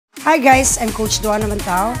Hi guys, I'm Coach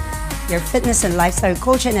Samantha, your fitness and lifestyle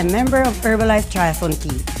coach and a member of Herbalife Triathlon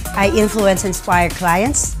team. I influence and inspire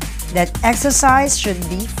clients that exercise should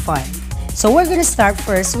be fun. So we're gonna start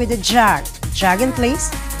first with a jog. Jog in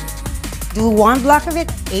place. Do one block of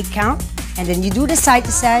it, 8 count, and then you do the side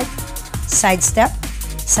to side, side step,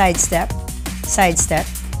 side step, side step,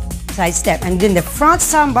 side step, and then the front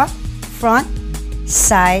samba, front,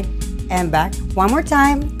 side, and back. One more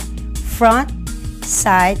time, front,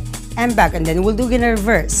 side, and back, and then we'll do in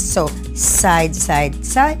reverse. So side, side,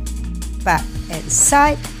 side, back and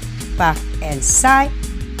side, back and side,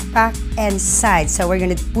 back and side. So we're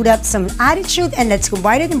gonna put up some attitude and let's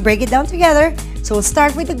combine it and break it down together. So we'll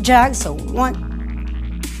start with the jog. So 1,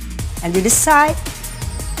 and do the side,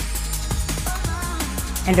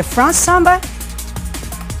 and the front samba.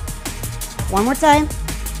 One more time,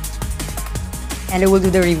 and then we'll do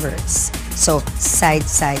the reverse. So side,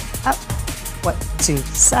 side, up. 1, 2,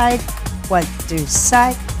 side, 1, 2,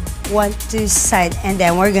 side, 1, 2, side, and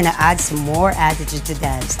then we're gonna add some more attitude to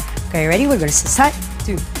dance. Okay, ready? We're gonna side,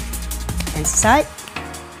 2, and side,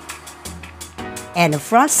 and the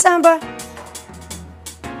front samba.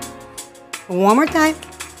 One more time,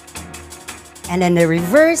 and then the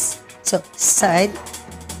reverse. So side,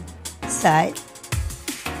 side,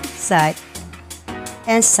 side,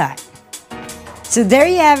 and side. So there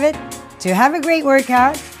you have it. To have a great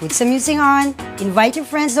workout, put some music on, invite your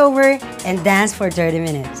friends over, and dance for 30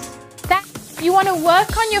 minutes. You want to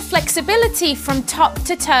work on your flexibility from top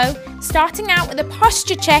to toe, starting out with a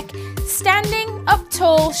posture check, standing up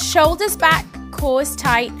tall, shoulders back, cores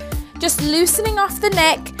tight, just loosening off the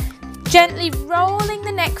neck, gently rolling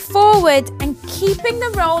the neck forward and keeping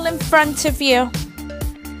the roll in front of you.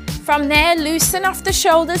 From there, loosen off the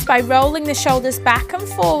shoulders by rolling the shoulders back and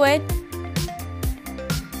forward.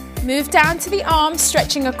 Move down to the arms,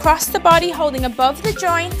 stretching across the body, holding above the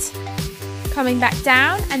joint. Coming back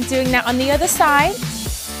down and doing that on the other side.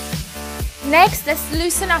 Next, let's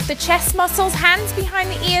loosen off the chest muscles, hands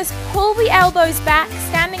behind the ears, pull the elbows back,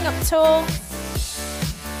 standing up tall.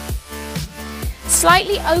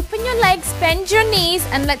 Slightly open your legs, bend your knees,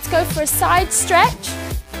 and let's go for a side stretch.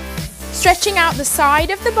 Stretching out the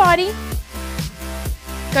side of the body.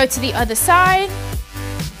 Go to the other side.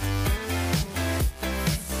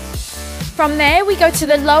 From there, we go to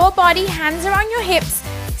the lower body, hands around your hips,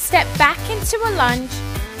 step back into a lunge.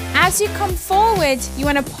 As you come forward, you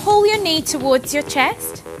want to pull your knee towards your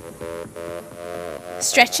chest.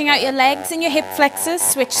 Stretching out your legs and your hip flexors,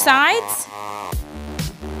 switch sides.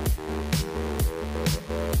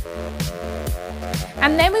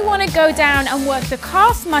 And then we want to go down and work the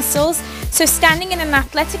calf muscles. So standing in an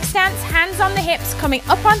athletic stance, hands on the hips, coming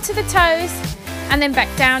up onto the toes, and then back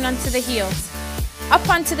down onto the heels. Up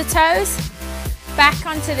onto the toes, back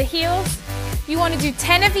onto the heels. You want to do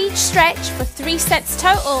 10 of each stretch for 3 sets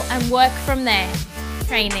total and work from there.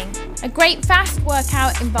 Training. A great fast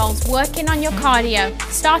workout involves working on your cardio.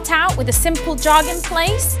 Start out with a simple jog in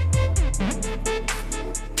place,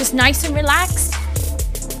 just nice and relaxed.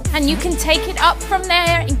 And you can take it up from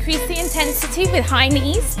there, increase the intensity with high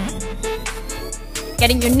knees.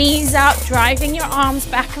 Getting your knees out, driving your arms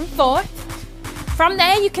back and forth. From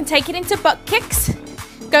there, you can take it into butt kicks.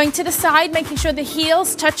 Going to the side, making sure the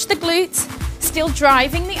heels touch the glutes, still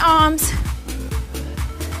driving the arms.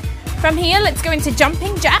 From here, let's go into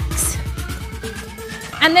jumping jacks.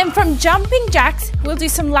 And then from jumping jacks, we'll do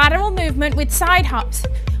some lateral movement with side hops,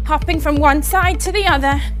 hopping from one side to the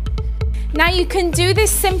other. Now you can do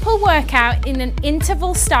this simple workout in an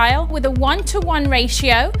interval style with a 1-to-1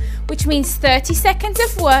 ratio, which means 30 seconds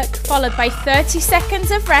of work followed by 30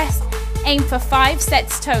 seconds of rest. Aim for 5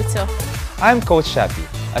 sets total. I'm Coach Shappy.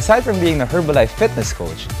 Aside from being a Herbalife fitness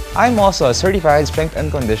coach, I'm also a certified strength and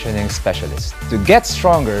conditioning specialist. To get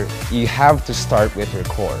stronger, you have to start with your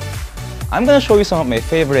core. I'm going to show you some of my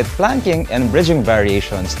favorite planking and bridging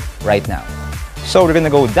variations right now. So we're going to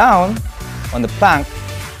go down on the plank,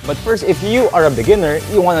 but first, if you are a beginner,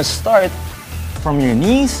 you want to start from your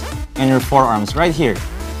knees and your forearms right here.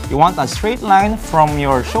 You want a straight line from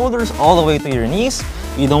your shoulders all the way to your knees.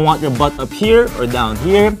 You don't want your butt up here or down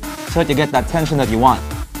here, so that you get that tension that you want.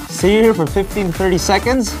 Stay here for 15 to 30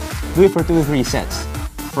 seconds, do it for 2 to 3 sets.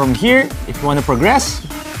 From here, if you want to progress,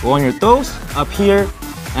 go on your toes, up here,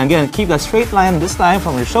 and again, keep that straight line, this time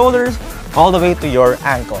from your shoulders, all the way to your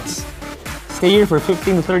ankles. Stay here for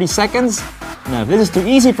 15 to 30 seconds. Now, if this is too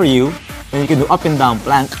easy for you, then you can do up and down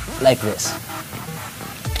plank like this.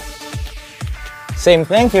 Same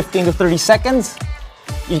thing, 15 to 30 seconds.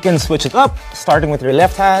 You can switch it up, starting with your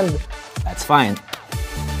left hand. That's fine.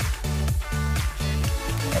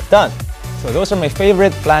 Right, done. So those are my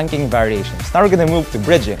favorite planking variations. Now we're going to move to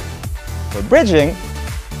bridging. For bridging,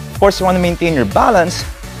 of course you want to maintain your balance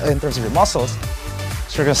in terms of your muscles.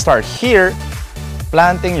 So you're going to start here,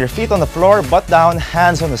 planting your feet on the floor, butt down,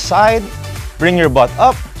 hands on the side. Bring your butt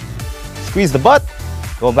up, squeeze the butt,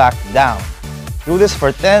 go back down. Do this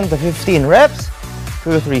for 10 to 15 reps,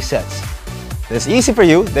 2 to 3 sets. If it's easy for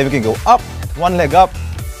you, then we can go up, one leg up,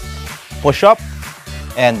 push up,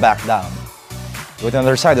 and back down. Do it on the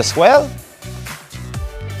other side as well.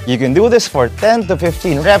 You can do this for 10 to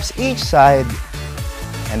 15 reps each side,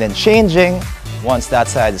 and then changing once that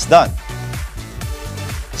side is done.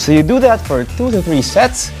 So you do that for 2 to 3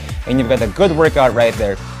 sets, and you've got a good workout right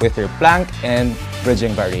there with your plank and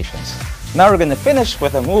bridging variations. Now we're going to finish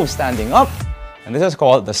with a move standing up, and this is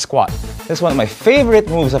called the squat. This is one of my favorite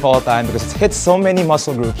moves of all time because it hits so many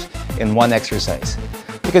muscle groups in one exercise.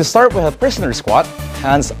 You can start with a prisoner squat,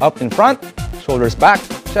 hands up in front, shoulders back,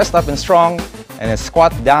 chest up and strong, and then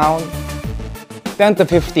squat down, 10 to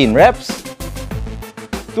 15 reps,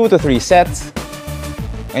 2 to 3 sets,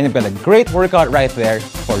 and you've got a great workout right there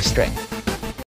for strength.